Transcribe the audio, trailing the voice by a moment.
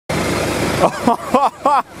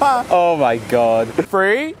Oh my god.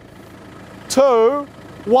 3, 2,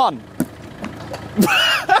 1.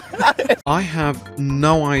 I have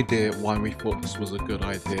no idea why we thought this was a good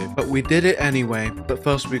idea, but we did it anyway. But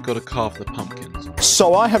first we've got to carve the pumpkins.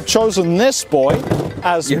 So I have chosen this boy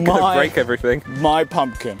as You're gonna break everything. my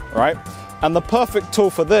pumpkin, right? And the perfect tool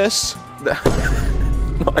for this...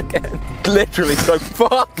 Not again. Literally so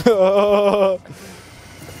fuck.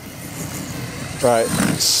 Right,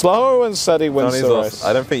 slow and steady wins the race.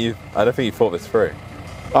 I don't think you thought this through.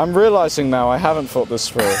 I'm realising now I haven't thought this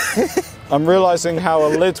through. I'm realising how a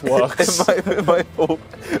lid works. It might fall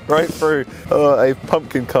right through. Oh, a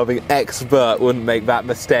pumpkin carving expert wouldn't make that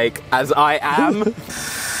mistake, as I am.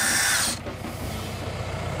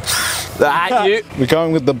 We're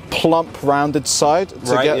going with the plump, rounded side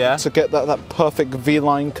to get that perfect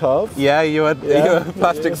V-line curve. Yeah, you're a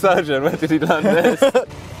plastic surgeon. Where did you learn this?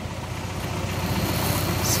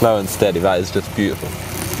 Slow and steady. That is just beautiful.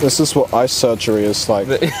 This is what eye surgery is like.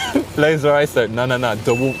 Laser eye surgery. No.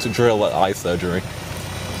 Don't to drill at eye surgery.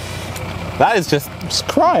 That is just... It's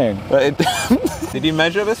crying. Did you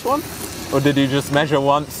measure this one? Or did you just measure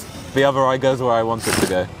once, the other eye goes where I want it to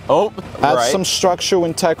go? Oh, add some structural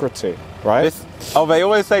integrity, right? They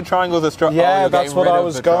always say triangles are structural. Yeah, that's what I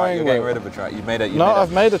was going with. You're getting rid of a triangle.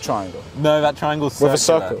 I've made a triangle. No, that triangle's circular. With a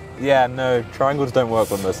circle. Yeah, no, triangles don't work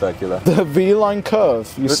when they're circular. The V-line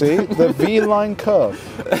curve, you see? The V-line curve.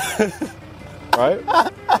 Right?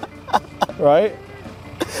 Right?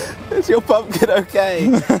 Is your pumpkin okay?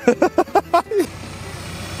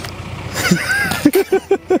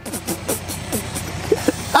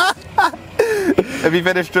 Have you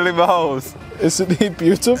finished drilling the holes? Isn't he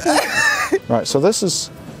beautiful? Right, so this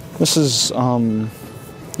is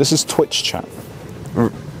Twitch chat.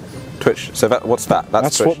 Twitch. So what's that?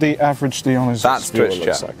 That's Twitch. what the average dionyzauce viewer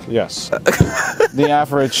looks like. Yes. The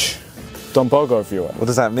average Dombogo viewer. What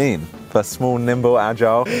does that mean? For small, nimble,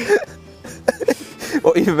 agile.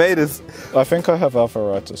 What you've made is... I think I have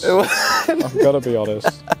arthritis. I've got to be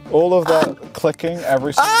honest. All of that clicking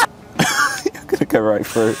every single... You're going to go right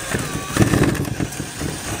through.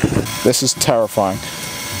 This is terrifying.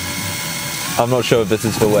 I'm not sure if this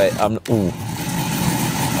is the way. Ooh.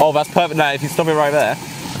 Oh, that's perfect. No, if you stop it right there.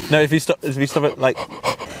 No, if you stop it like...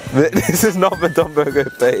 This is not the Dombogo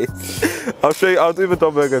face. I'll show you. I'll do the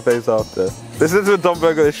Dombogo face after. This is the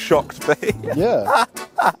Dombogo shocked face. Yeah.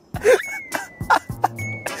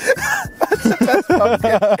 That's the best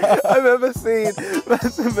pumpkin I've ever seen.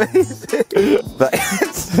 That's amazing.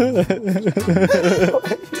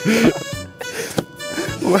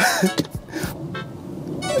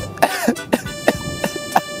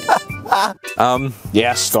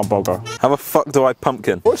 Yes, Dombogo. How the fuck do I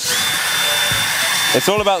pumpkin? It's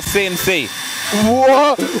all about CNC.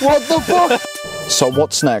 What? What the fuck? So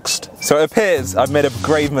what's next? So it appears I've made a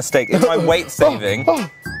grave mistake. In my weight saving,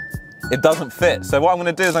 it doesn't fit. So what I'm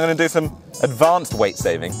going to do is I'm going to do some advanced weight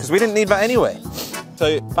saving, because we didn't need that anyway.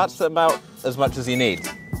 So that's about as much as you need.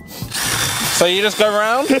 So you just go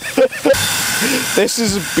around. This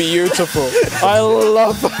is beautiful. I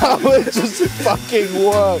love how it just fucking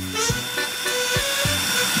works.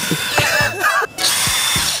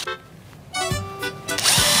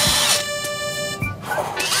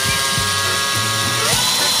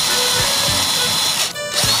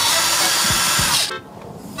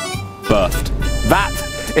 Birthed. That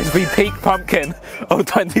is the peak pumpkin of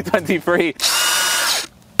 2023.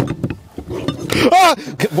 Ah!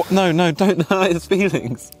 No, don't hurt his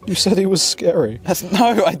feelings. You said he was scary.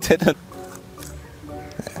 No, I didn't.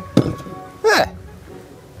 Yeah.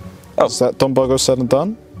 Oh. Is that Dombogo said and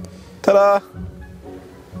done? Ta-da!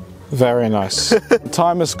 Very nice. The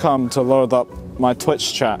time has come to load up my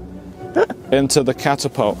Twitch chat into the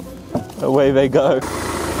catapult. Away they go.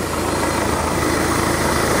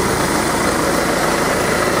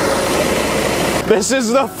 This is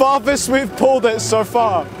the farthest we've pulled it so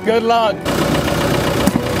far. Good luck.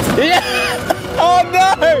 Yeah! Oh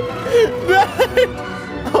no! No!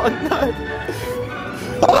 Oh no!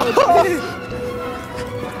 Oh,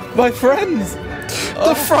 my friends!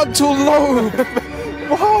 The frontal lobe!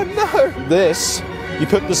 Oh no! This, you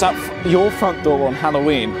put this at your front door on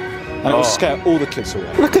Halloween and it will scare all the kids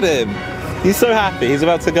away. Look at him! He's so happy. He's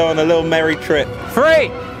about to go on a little merry trip. 3,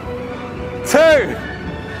 2,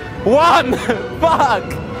 1! Fuck!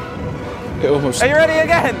 It almost... Are you ready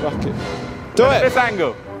again? Fuck it. Do it! This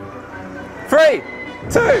angle. 3,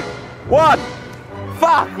 2, 1!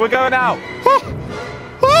 Fuck! We're going out!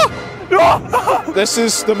 This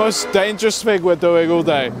is the most dangerous thing we're doing all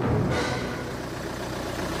day.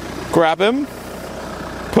 Grab him.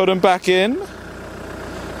 Put him back in.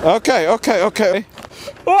 Okay.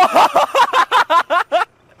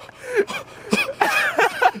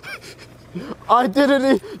 I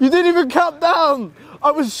didn't. You didn't even count down.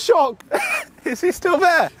 I was shocked. Is he still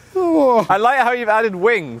there? Oh. I like how you've added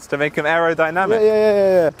wings to make him aerodynamic.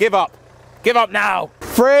 Yeah. Give up. Give up now.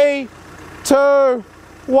 3, 2,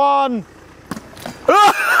 1.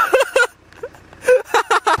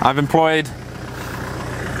 I've employed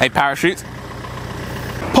a parachute.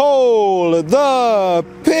 Pull the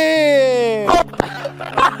pin.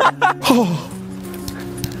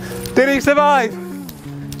 Did he survive?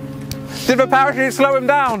 Did the parachute slow him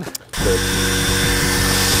down?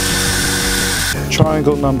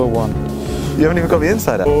 Triangle number 1. You haven't even got the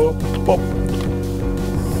inside out.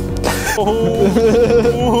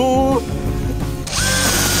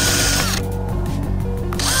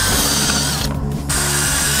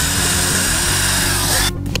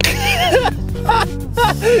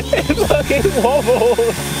 It fucking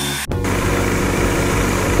wobbles.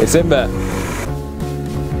 It's in there.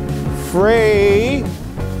 3,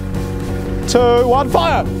 2, 1,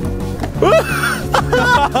 fire!